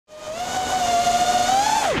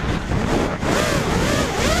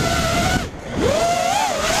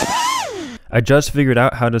I just figured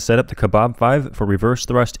out how to set up the Kebab 5 for reverse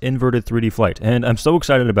thrust inverted 3D flight, and I'm so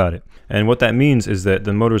excited about it. And what that means is that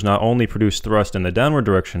the motors not only produce thrust in the downward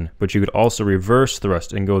direction, but you could also reverse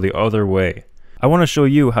thrust and go the other way. I want to show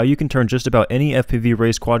you how you can turn just about any FPV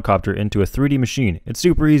race quadcopter into a 3D machine. It's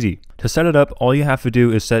super easy. To set it up, all you have to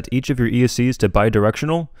do is set each of your ESCs to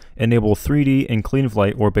bidirectional, enable 3D in clean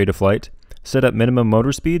flight or beta flight, set up minimum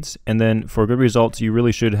motor speeds, and then for good results you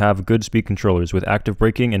really should have good speed controllers with active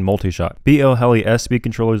braking and multi-shot. BL Heli S speed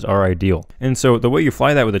controllers are ideal. And so the way you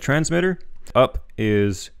fly that with a transmitter, up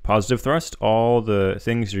is positive thrust, all the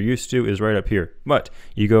things you're used to is right up here. But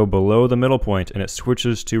you go below the middle point and it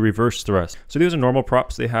switches to reverse thrust. So these are normal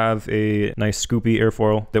props. They have a nice scoopy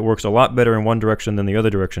airfoil that works a lot better in one direction than the other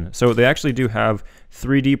direction. So they actually do have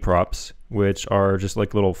 3D props, which are just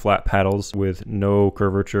like little flat paddles with no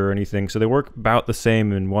curvature or anything. So they work about the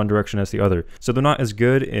same in one direction as the other. So they're not as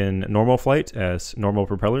good in normal flight as normal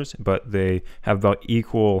propellers, but they have about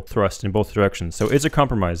equal thrust in both directions. So it's a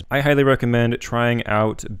compromise. I highly recommend trying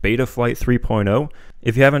out Betaflight 3.0.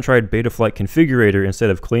 If you haven't tried Betaflight Configurator instead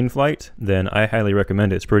of Clean Flight, then I highly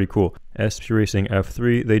recommend it. It's pretty cool. SP Racing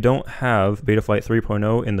F3, they don't have Betaflight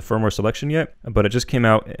 3.0 in the firmware selection yet, but it just came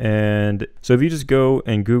out. And so if you just go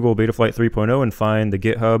and Google Betaflight 3.0 and find the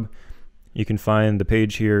GitHub, you can find the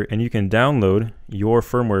page here and you can download your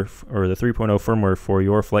firmware or the 3.0 firmware for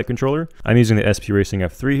your flight controller. I'm using the SP Racing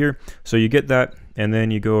F3 here. So you get that and then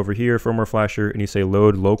you go over here, firmware flasher, and you say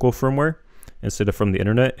load local firmware instead of from the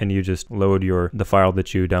internet, and you just load the file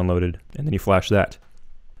that you downloaded and then you flash that.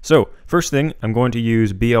 So first thing, I'm going to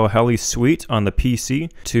use BL Heli Suite on the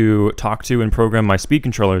PC to talk to and program my speed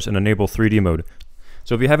controllers and enable 3D mode.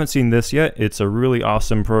 So if you haven't seen this yet, it's a really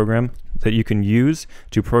awesome program that you can use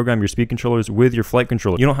to program your speed controllers with your flight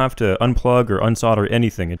controller. You don't have to unplug or unsolder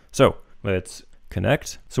anything. So let's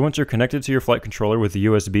connect. So once you're connected to your flight controller with the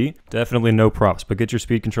USB, definitely no props, but get your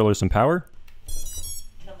speed controller some power.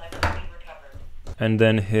 And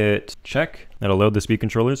then hit check. That'll load the speed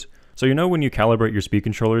controllers. So you know when you calibrate your speed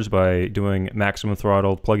controllers by doing maximum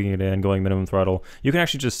throttle, plugging it in, going minimum throttle, you can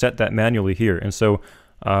actually just set that manually here. And so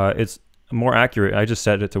it's more accurate. I just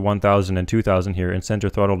set it to 1000 and 2000 here and center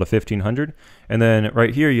throttle to 1500. And then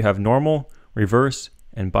right here you have normal, reverse,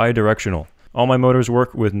 and bidirectional. All my motors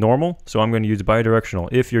work with normal, so I'm going to use bidirectional.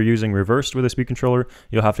 If you're using reversed with a speed controller,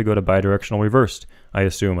 you'll have to go to bidirectional reversed, I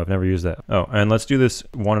assume. I've never used that. Oh, and let's do this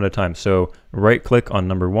one at a time. So right click on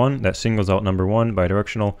number 1, that singles out number 1,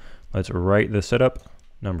 bidirectional. Let's write the setup.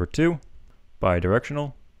 Number 2,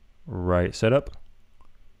 bidirectional, right setup.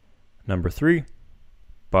 Number 3,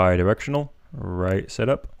 bidirectional, right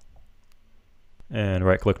setup. And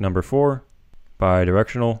right click number 4,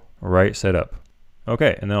 bidirectional, right setup.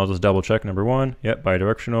 Okay, and then I'll just double check number 1. Yep,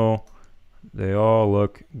 bidirectional. They all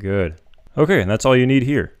look good. Okay, and that's all you need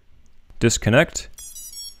here. Disconnect.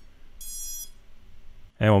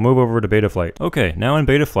 And we'll move over to Betaflight. Okay, now in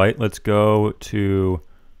Betaflight, let's go to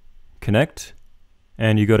connect.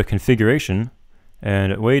 And you go to configuration.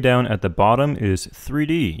 And way down at the bottom is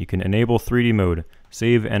 3D. You can enable 3D mode.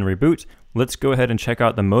 Save and reboot. Let's go ahead and check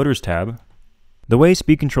out the motors tab. The way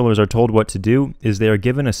speed controllers are told what to do is they are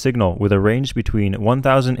given a signal with a range between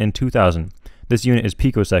 1000 and 2000. This unit is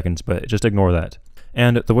picoseconds, but just ignore that.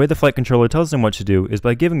 And the way the flight controller tells them what to do is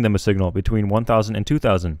by giving them a signal between 1000 and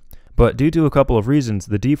 2000. But due to a couple of reasons,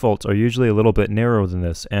 the defaults are usually a little bit narrower than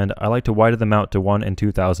this, and I like to widen them out to 1 and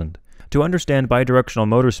 2000. To understand bidirectional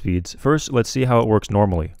motor speeds, first let's see how it works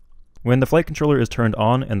normally. When the flight controller is turned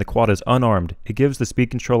on and the quad is unarmed, it gives the speed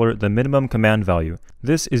controller the minimum command value.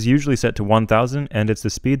 This is usually set to 1000 and it's the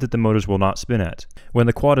speed that the motors will not spin at. When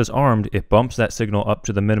the quad is armed, it bumps that signal up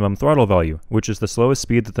to the minimum throttle value, which is the slowest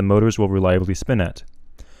speed that the motors will reliably spin at.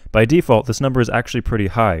 By default, this number is actually pretty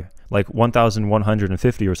high, like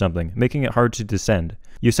 1150 or something, making it hard to descend.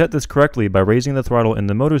 You set this correctly by raising the throttle in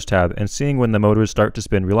the motors tab and seeing when the motors start to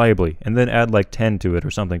spin reliably, and then add like 10 to it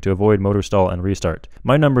or something to avoid motor stall and restart.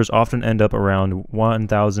 My numbers often end up around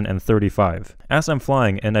 1035. As I'm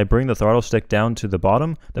flying and I bring the throttle stick down to the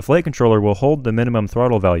bottom, the flight controller will hold the minimum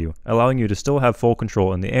throttle value, allowing you to still have full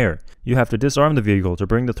control in the air. You have to disarm the vehicle to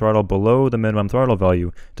bring the throttle below the minimum throttle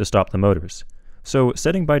value to stop the motors. So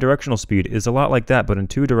setting bidirectional speed is a lot like that, but in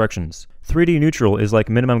 2 directions. 3D neutral is like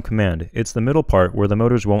minimum command. It's the middle part where the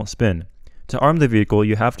motors won't spin. To arm the vehicle,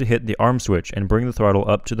 you have to hit the arm switch and bring the throttle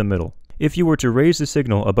up to the middle. If you were to raise the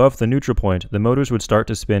signal above the neutral point, the motors would start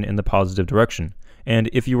to spin in the positive direction. And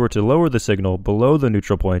if you were to lower the signal below the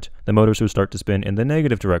neutral point, the motors would start to spin in the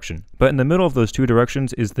negative direction. But in the middle of those 2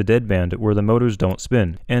 directions is the dead band where the motors don't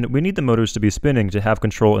spin. And we need the motors to be spinning to have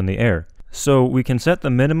control in the air. So we can set the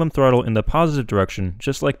minimum throttle in the positive direction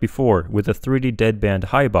just like before with the 3D deadband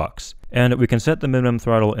high box. And we can set the minimum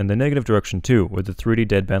throttle in the negative direction too with the 3D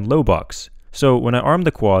deadband low box. So when I arm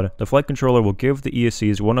the quad, the flight controller will give the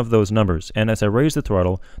ESCs one of those numbers, and as I raise the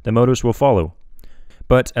throttle, the motors will follow.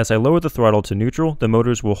 But as I lower the throttle to neutral, the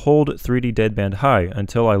motors will hold 3D deadband high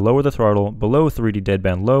until I lower the throttle below 3D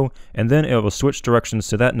deadband low, and then it will switch directions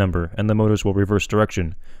to that number, and the motors will reverse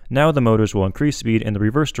direction. Now the motors will increase speed in the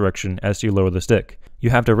reverse direction as you lower the stick. You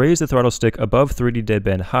have to raise the throttle stick above 3D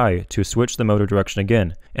deadband high to switch the motor direction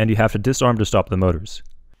again, and you have to disarm to stop the motors.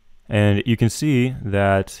 And you can see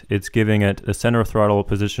that it's giving it a center throttle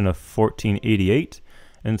position of 1488.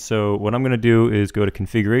 And so what I'm going to do is go to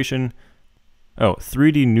configuration. Oh,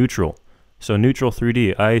 3D neutral. So neutral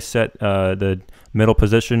 3D. I set the middle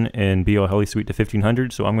position in BL Heli Suite to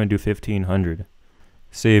 1500, so I'm going to do 1500.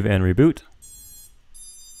 Save and reboot.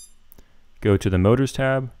 Go to the motors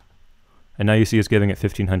tab. And now you see it's giving it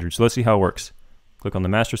 1500. So let's see how it works. Click on the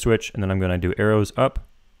master switch, and then I'm going to do arrows up.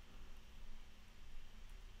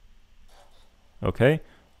 Okay,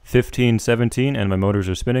 1517, and my motors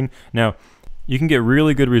are spinning. Now, you can get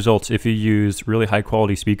really good results if you use really high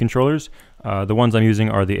quality speed controllers. The ones I'm using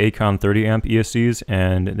are the Acon 30 amp ESCs,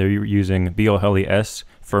 and they're using BL Heli S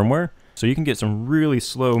firmware. So you can get some really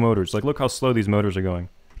slow motors. Like, look how slow these motors are going.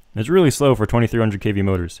 It's really slow for 2300 kV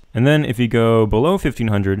motors. And then if you go below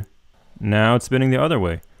 1500, now it's spinning the other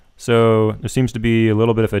way. So there seems to be a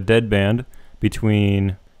little bit of a dead band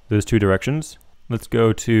between those two directions. Let's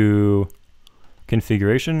go to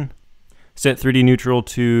configuration. Set 3D neutral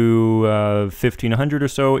to 1500 or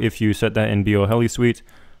so if you set that in BL Heli Suite.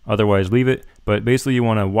 Otherwise, leave it. But basically, you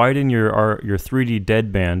want to widen your 3D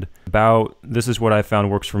deadband. This is what I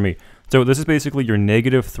found works for me. So this is basically your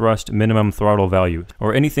negative thrust minimum throttle value,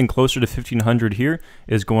 or anything closer to 1500 here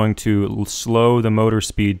is going to slow the motor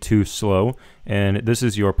speed too slow, and this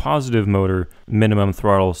is your positive motor minimum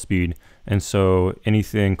throttle speed. And so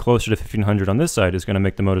anything closer to 1500 on this side is going to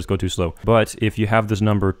make the motors go too slow. But if you have this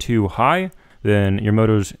number too high, then your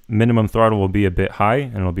motor's minimum throttle will be a bit high,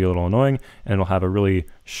 and it'll be a little annoying, and it'll have a really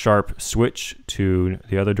sharp switch to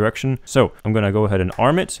the other direction. So I'm going to go ahead and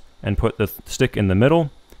arm it and put the stick in the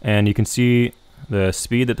middle, and you can see the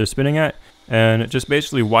speed that they're spinning at, and just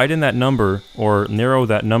basically widen that number or narrow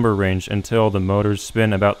that number range until the motors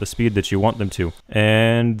spin about the speed that you want them to.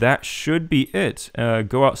 And that should be it.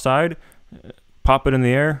 Go outside, pop it in the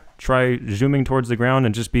air, try zooming towards the ground,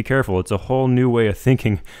 and just be careful. It's a whole new way of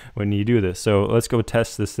thinking when you do this. So let's go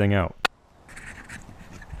test this thing out.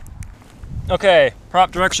 Okay, prop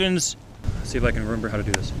directions. Let's see if I can remember how to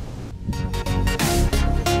do this.